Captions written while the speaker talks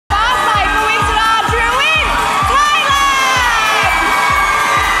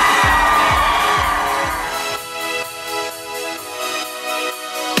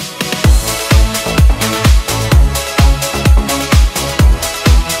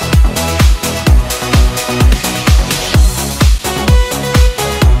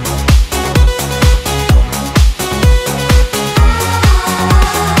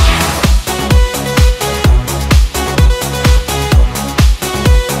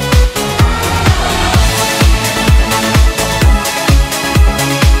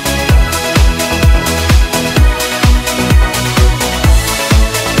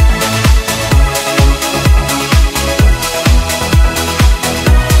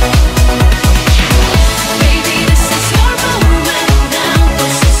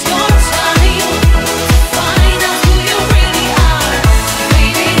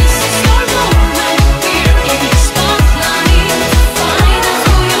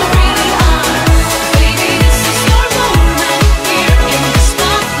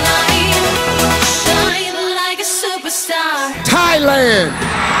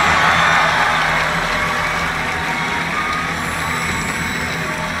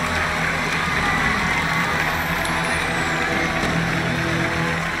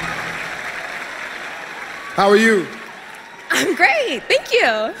How are you? I'm great, thank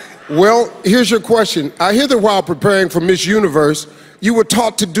you. Well, here's your question. I hear that while preparing for Miss Universe, you were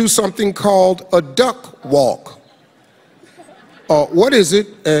taught to do something called a duck walk. What is it,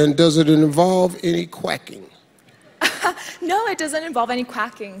 and does it involve any quacking? No, it doesn't involve any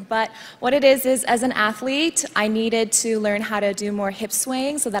quacking, but what it is as an athlete, I needed to learn how to do more hip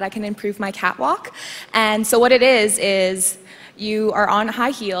swing so that I can improve my catwalk. And so what it is you are on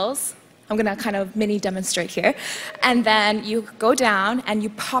high heels. I'm gonna kind of mini demonstrate here. And then you go down and you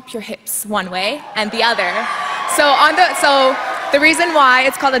pop your hips one way and the other. So the reason why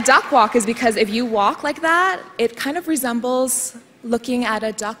it's called a duck walk is because if you walk like that, it kind of resembles looking at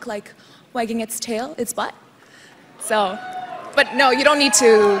a duck like wagging its tail, its butt. So, but no, you don't need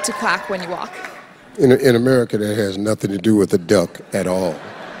to quack when you walk. In America, that has nothing to do with a duck at all.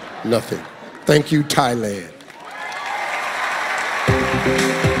 Nothing. Thank you, Thailand.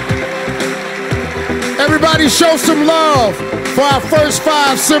 Everybody show some love for our first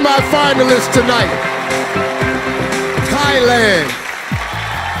 5 semifinalists tonight. Thailand.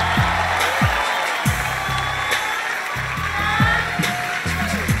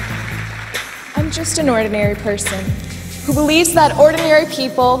 I'm just an ordinary person who believes that ordinary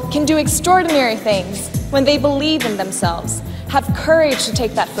people can do extraordinary things when they believe in themselves, have courage to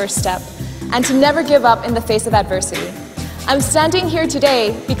take that first step, and to never give up in the face of adversity. I'm standing here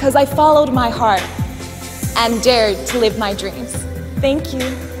today because I followed my heart and dared to live my dreams. Thank you.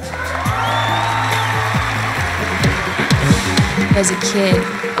 As a kid,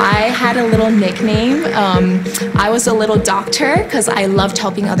 I had a little nickname. I was a little doctor because I loved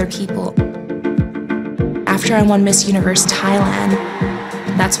helping other people. After I won Miss Universe Thailand,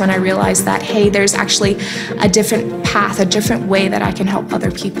 that's when I realized that, hey, there's actually a different path, a different way that I can help other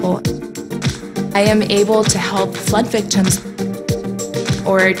people. I am able to help flood victims,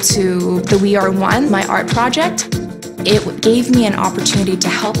 or to the We Are One, my art project. It gave me an opportunity to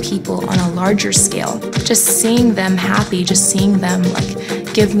help people on a larger scale. Just seeing them happy, just seeing them like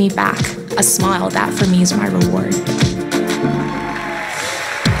give me back a smile, that for me is my reward.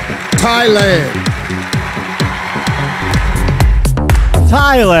 Thailand.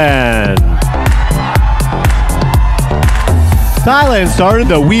 Thailand. Thailand started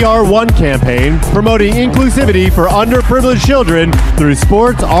the We Are One campaign, promoting inclusivity for underprivileged children through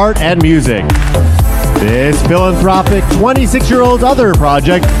sports, art, and music. This philanthropic 26-year-old other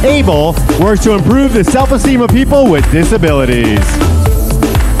project, ABLE, works to improve the self-esteem of people with disabilities.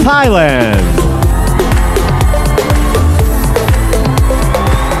 Thailand.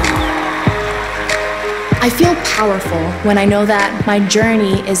 I feel powerful when I know that my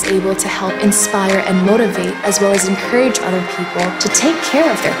journey is able to help inspire and motivate, as well as encourage other people to take care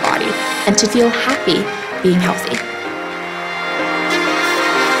of their body and to feel happy being healthy.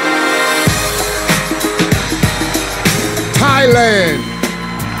 Thailand.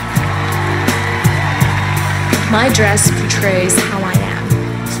 My dress portrays how I am,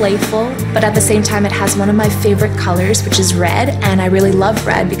 playful, but at the same time it has one of my favorite colors, which is red, and I really love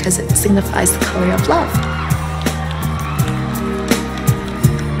red because it signifies the color of love.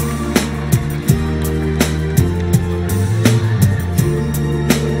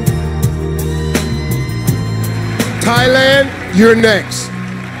 Thailand, you're next.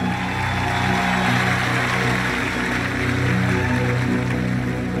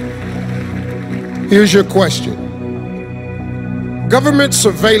 Here's your question. Government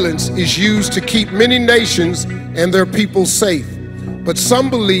surveillance is used to keep many nations and their people safe, but some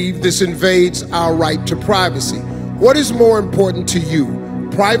believe this invades our right to privacy. What is more important to you,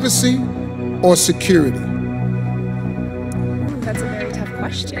 privacy or security? That's a very tough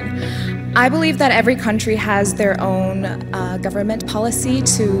question. I believe that every country has their own government policy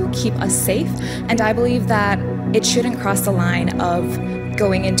to keep us safe, and I believe that it shouldn't cross the line of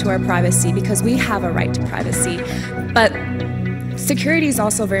going into our privacy because we have a right to privacy. But security is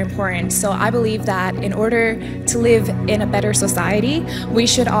also very important, so I believe that in order to live in a better society, we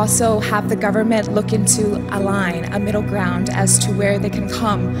should also have the government look into a line, a middle ground as to where they can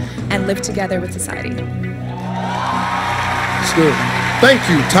come and live together with society. That's good. Thank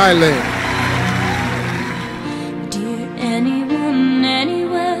you, Thailand. Dear anyone,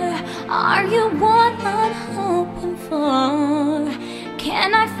 anywhere, are you what I'm hoping for?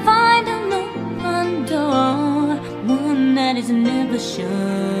 Can I find an open door, one that is never sure?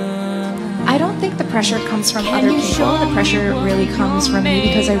 I don't think the pressure comes from other people. The pressure really comes from me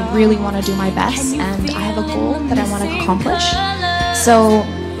because I really want to do my best and I have a goal that I want to accomplish. So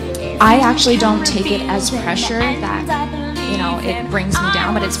I actually don't take it as pressure that, you know, it brings me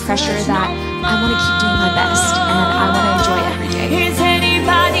down, but it's pressure that I want to keep doing my best and I want to enjoy every day. Is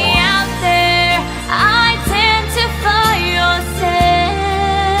anybody out there? I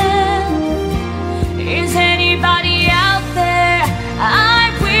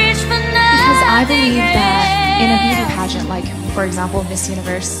like, for example, Miss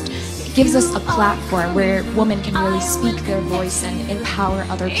Universe, gives us a platform where women can really speak their voice and empower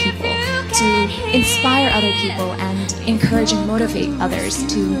other people, to inspire other people and encourage and motivate others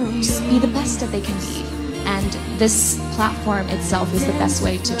to just be the best that they can be. And this platform itself is the best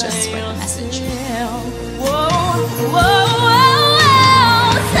way to just spread the message.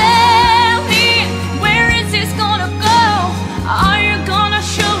 Tell me, where is this gonna go? Are you gonna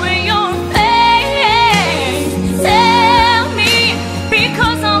show me your face? Tell me,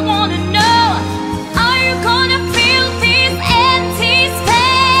 because I wanna know. Are you gonna fill this empty space?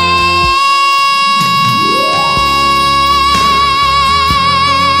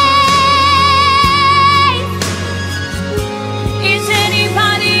 Is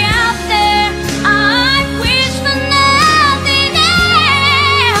anybody out there? I wish for nothing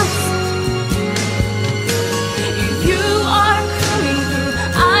else. If you are coming through,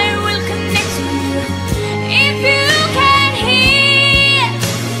 I will connect to you. If you can hear,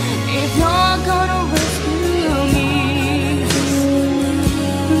 if you're gonna rescue me,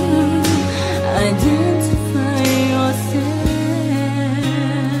 identify yourself.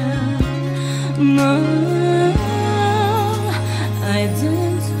 No.